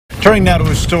Turning now to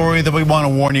a story that we want to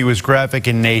warn you is graphic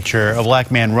in nature. A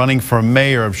black man running for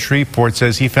mayor of Shreveport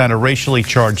says he found a racially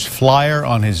charged flyer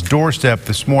on his doorstep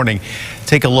this morning.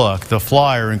 Take a look. The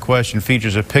flyer in question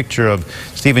features a picture of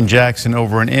Stephen Jackson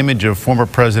over an image of former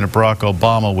President Barack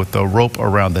Obama with a rope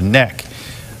around the neck.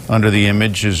 Under the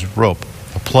image is rope,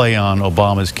 a play on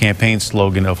Obama's campaign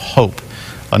slogan of hope.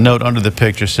 A note under the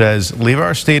picture says, "Leave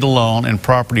our state alone and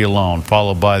property alone,"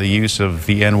 followed by the use of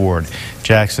the N-word.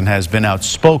 Jackson has been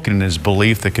outspoken in his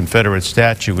belief the Confederate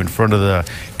statue in front of the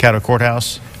Cattle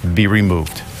Courthouse be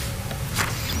removed.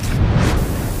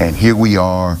 And here we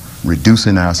are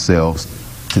reducing ourselves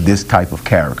to this type of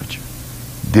caricature.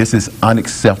 This is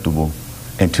unacceptable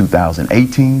in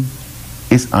 2018.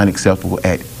 It's unacceptable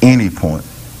at any point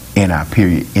in our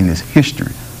period in this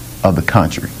history of the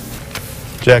country.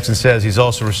 Jackson says he's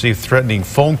also received threatening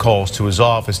phone calls to his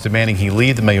office demanding he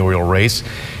leave the mayoral race.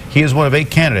 He is one of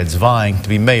 8 candidates vying to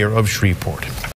be mayor of Shreveport.